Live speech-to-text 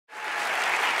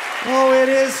Oh, it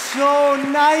is so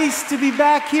nice to be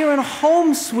back here in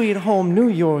home sweet home, New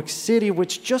York City,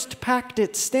 which just packed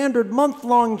its standard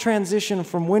month-long transition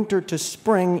from winter to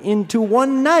spring into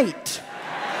one night.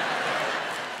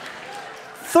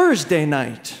 Thursday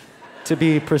night, to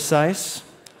be precise.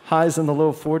 Highs in the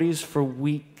low 40s for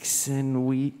weeks and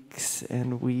weeks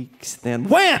and weeks. Then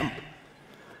wham!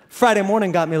 Friday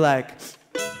morning got me like...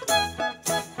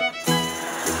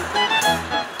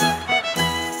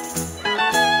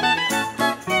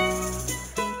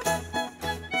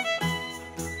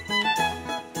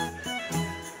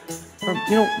 Or,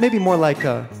 you know, maybe more like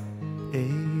a... April,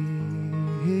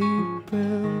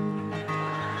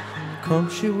 come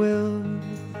she will.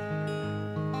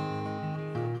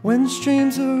 When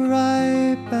streams are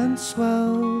ripe and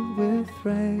swell with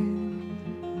rain,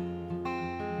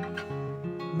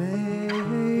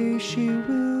 May she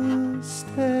will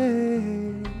stay.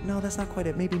 No, that's not quite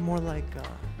it. Maybe more like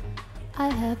I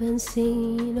haven't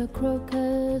seen a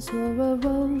crocus or a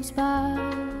rosebud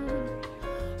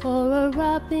or a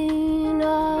robin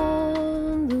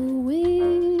on the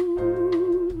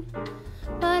wing,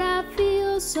 but I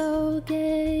feel so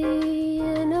gay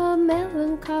in a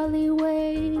melancholy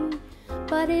way,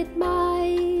 but it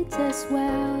might as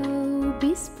well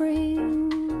be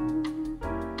spring.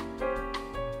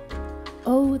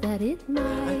 Oh, that it might.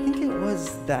 I think it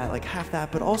was that, like half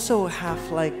that, but also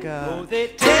half like Oh, they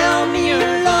tell me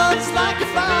your love's like a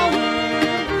flower.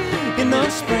 In the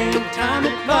springtime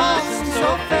it blossoms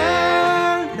so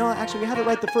fair. No, actually, we had it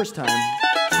right the first time.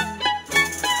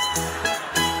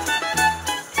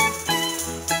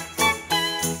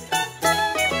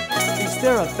 Is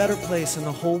there a better place in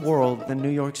the whole world than New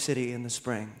York City in the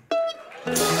spring?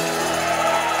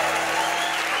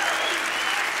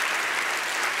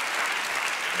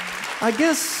 I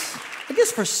guess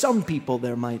for some people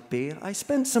there might be. I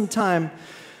spent some time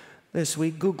this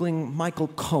week Googling Michael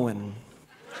Cohen.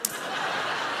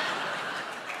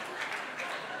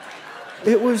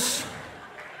 It was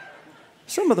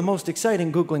some of the most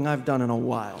exciting Googling I've done in a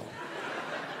while.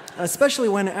 Especially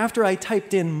when, after I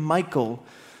typed in Michael,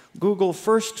 Google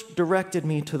first directed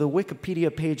me to the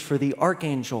Wikipedia page for the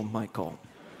Archangel Michael,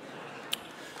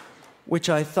 which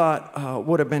I thought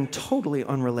would have been totally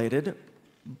unrelated,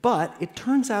 but it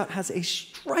turns out has a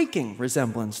striking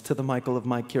resemblance to the Michael of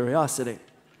my curiosity.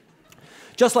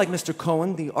 Just like Mr.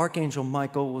 Cohen, the Archangel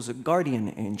Michael was a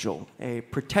guardian angel, a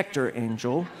protector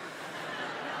angel.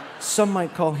 Some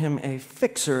might call him a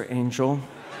fixer angel.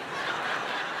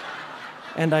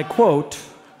 And I quote,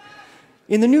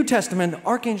 "In the New Testament,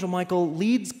 Archangel Michael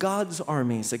leads God's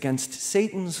armies against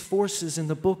Satan's forces in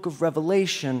the book of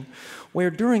Revelation,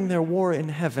 where during their war in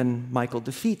heaven, Michael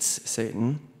defeats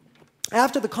Satan.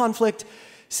 After the conflict,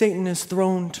 Satan is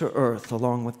thrown to earth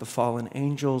along with the fallen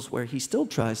angels, where he still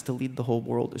tries to lead the whole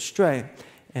world astray."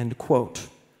 End quote.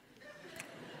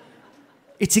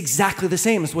 It's exactly the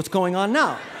same as what's going on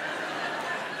now.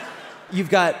 You've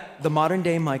got the modern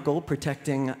day Michael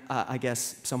protecting, I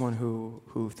guess, someone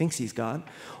who thinks he's God.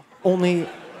 Only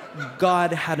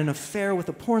God had an affair with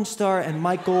a porn star and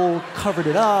Michael covered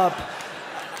it up.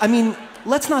 I mean,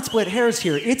 let's not split hairs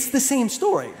here. It's the same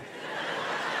story.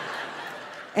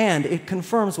 And it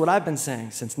confirms what I've been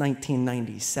saying since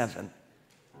 1997.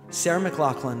 Sarah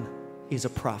McLachlan is a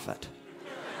prophet.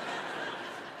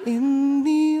 In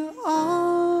the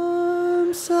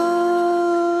arms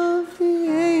of the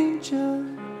angel,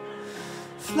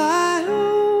 fly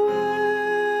away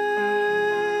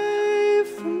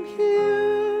from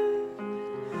here,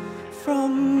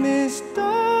 from this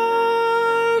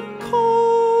dark,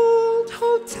 cold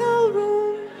hotel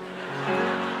room,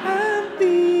 and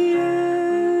the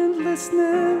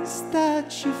endlessness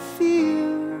that you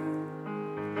feel.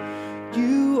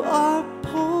 You are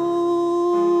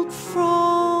pulled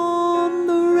from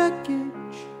the wreckage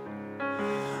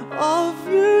of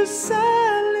your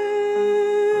silent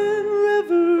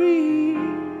reverie.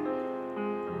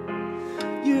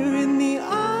 You're in the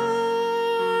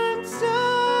arms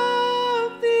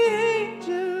of the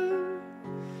angel.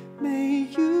 May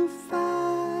you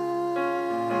find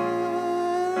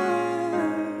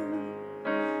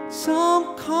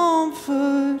some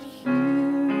comfort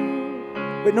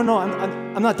here. Wait, no,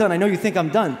 I'm not done. I know you think I'm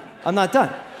done. I'm not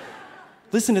done.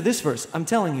 Listen to this verse. I'm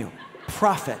telling you.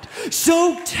 Prophet.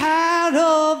 So tired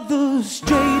of the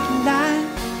straight line,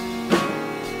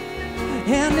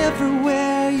 and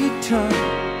everywhere you turn,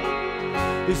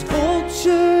 there's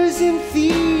vultures and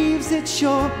thieves at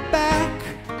your back,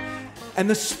 and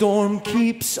the storm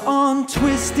keeps on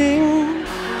twisting.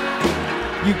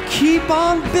 You keep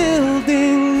on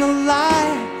building the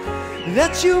lie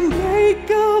that you make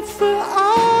up for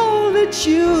all that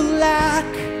you lack.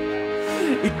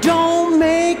 It don't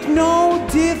make no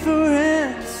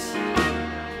difference.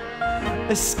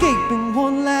 Escaping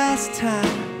one last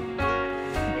time,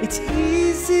 it's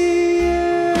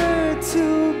easier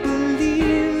to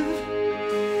believe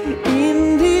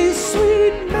in this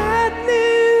sweet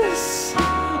madness.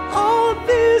 All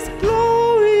this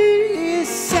glory is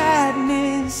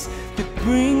sadness that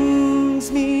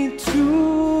brings me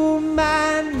to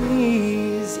my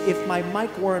knees. If my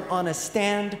mic weren't on a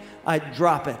stand, I'd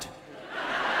drop it.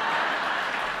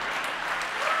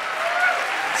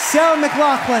 Sarah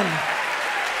McLachlan.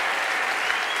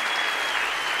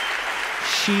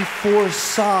 She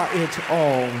foresaw it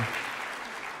all.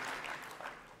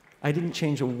 I didn't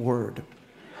change a word.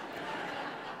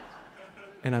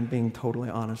 And I'm being totally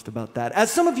honest about that. As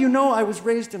some of you know, I was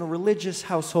raised in a religious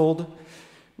household.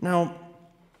 Now,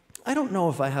 I don't know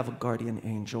if I have a guardian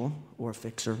angel or a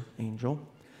fixer angel,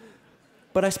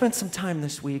 but I spent some time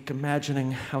this week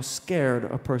imagining how scared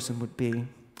a person would be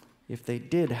if they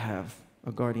did have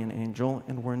a guardian angel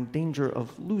and were in danger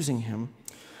of losing him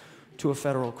to a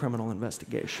federal criminal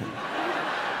investigation.